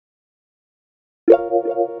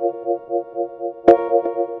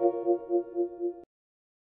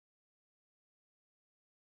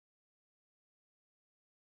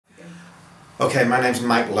Okay, my name's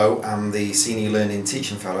Mike Lowe. I'm the Senior Learning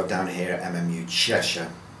Teaching Fellow down here at MMU Cheshire,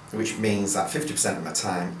 which means that 50% of my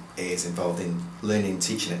time is involved in learning,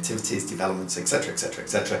 teaching activities, developments, etc, etc,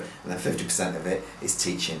 etc, and then 50% of it is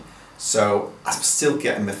teaching. So I'm still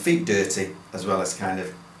getting my feet dirty as well as kind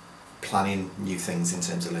of planning new things in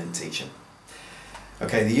terms of learning teaching.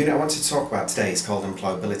 Okay, the unit I want to talk about today is called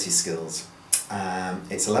Employability Skills.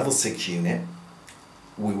 It's a level 6 unit.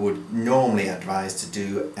 We would normally advise to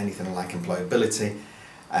do anything like employability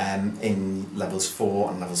in levels 4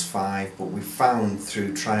 and levels 5, but we found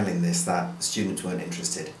through trialling this that students weren't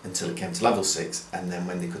interested until it came to level 6, and then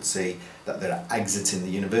when they could see that they're exiting the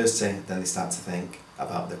university, then they start to think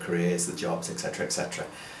about the careers, the jobs, etc, etc.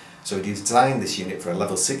 So we designed this unit for a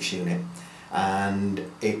level 6 unit,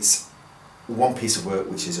 and it's one piece of work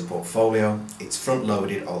which is a portfolio. It's front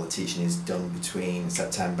loaded, all the teaching is done between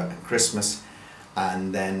September and Christmas,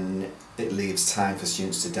 and then it leaves time for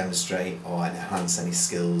students to demonstrate or enhance any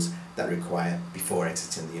skills that they require before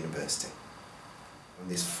exiting the university. And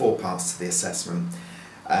there's 4 parts to the assessment.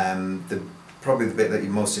 Probably the bit that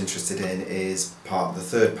you're most interested in is the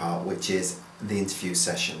third part, which is the interview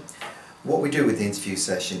session. What we do with the interview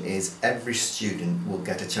session is every student will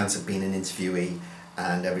get a chance of being an interviewee,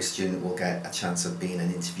 and every student will get a chance of being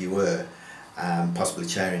an interviewer, possibly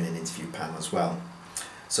chairing an interview panel as well.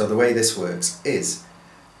 So the way this works is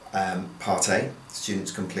part A,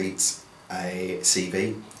 students complete a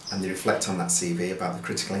CV and they reflect on that CV about the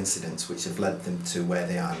critical incidents which have led them to where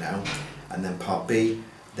they are now. And then part B,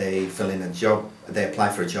 they fill in a job, they apply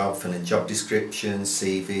for a job, fill in job description,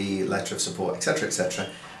 CV, letter of support, etc, etc,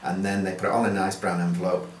 and then they put it all in a nice brown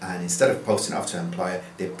envelope, and instead of posting it off to an employer,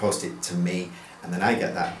 they post it to me, and then I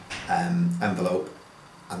get that envelope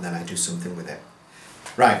and then I do something with it.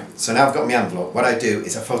 Right, so now I've got my envelope. What I do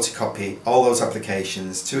is I photocopy all those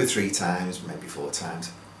applications 2 or 3 times, maybe 4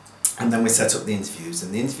 times, and then we set up the interviews.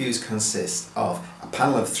 And the interviews consist of a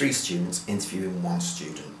panel of 3 students interviewing 1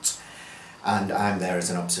 student, and I'm there as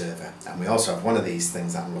an observer. And we also have one of these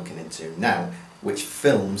things that I'm looking into now, which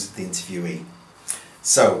films the interviewee.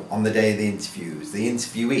 So on the day of the interviews, the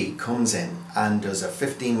interviewee comes in and does a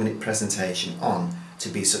 15-minute presentation on to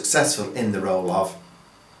be successful in the role of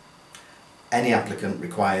any applicant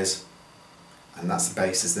requires, and that's the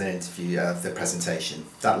basis of the interview, the presentation.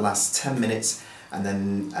 That lasts 10 minutes, and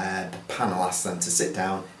then the panel asks them to sit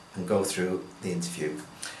down and go through the interview.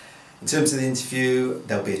 In terms of the interview,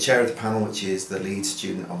 there'll be a chair of the panel, which is the lead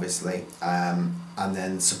student obviously, and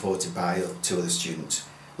then supported by 2 other students.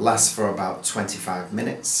 Lasts for about 25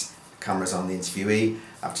 minutes, the camera's on the interviewee.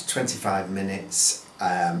 After 25 minutes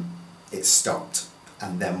it's stopped,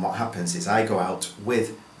 and then what happens is I go out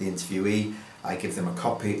with the interviewee, I give them a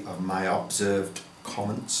copy of my observed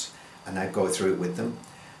comments and I go through it with them.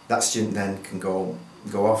 That student then can go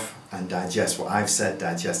off and digest what I've said,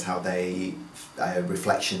 digest how they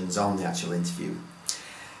reflections on the actual interview.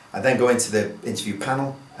 I then go into the interview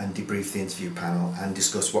panel and debrief the interview panel and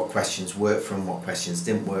discuss what questions worked for them, what questions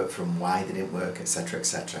didn't work for them, why they didn't work, etc,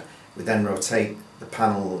 etc. We then rotate the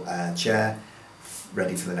panel chair,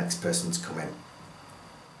 ready for the next person to come in.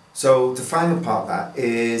 So the final part of that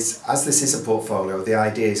is, as this is a portfolio, the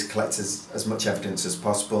idea is to collect as much evidence as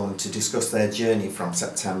possible and to discuss their journey from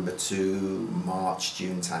September to March,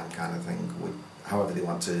 June time kind of thing, however they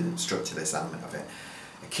want to structure this element of it.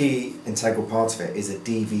 A key integral part of it is a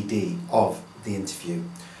DVD of the interview.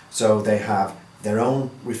 So they have their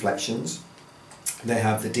own reflections, they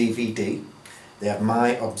have the DVD, they have my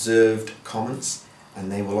observed comments,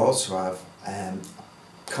 and they will also have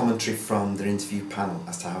commentary from their interview panel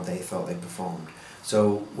as to how they thought they performed.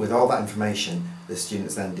 So with all that information, the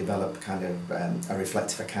students then develop kind of a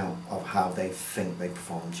reflective account of how they think they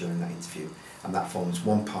performed during that interview, and that forms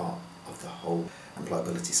one part of the whole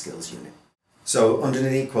employability skills unit. So under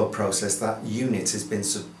the equal process, that unit has been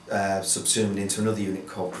subsumed into another unit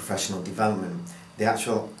called professional development. The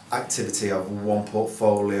actual activity of one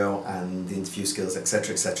portfolio and the interview skills,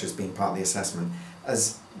 etc, etc, has been part of the assessment,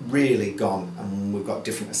 has really gone, and we've got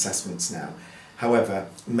different assessments now. However,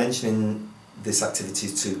 mentioning this activity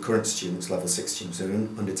to current students, level 6 students who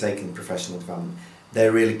are undertaking professional development,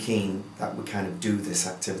 they're really keen that we kind of do this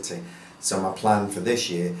activity. So my plan for this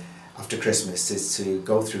year, after Christmas, is to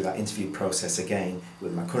go through that interview process again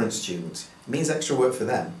with my current students. It means extra work for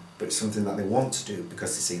them, but it's something that they want to do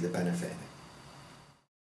because they see the benefit in it.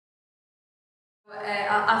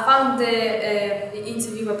 I found the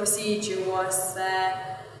interview procedure was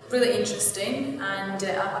really interesting, and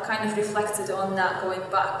I kind of reflected on that going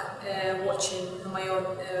back, watching my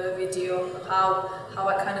own video, how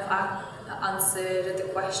I kind of answered the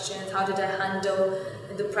questions, how did I handle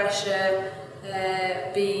the pressure,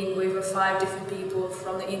 being with 5 different people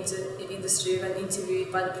from the industry and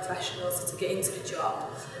interviewed by the professionals to get into the job,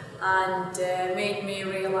 and made me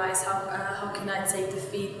realise how can I take the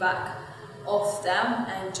feedback of them,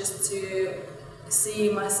 and just to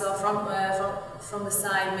see myself from the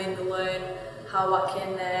side, made me learn how I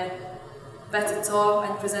can better talk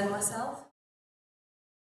and present myself.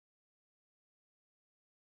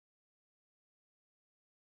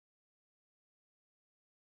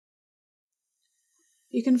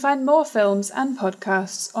 You can find more films and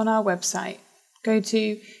podcasts on our website. Go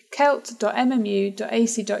to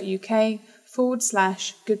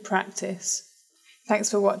celt.mmu.ac.uk/good practice. Thanks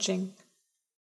for watching.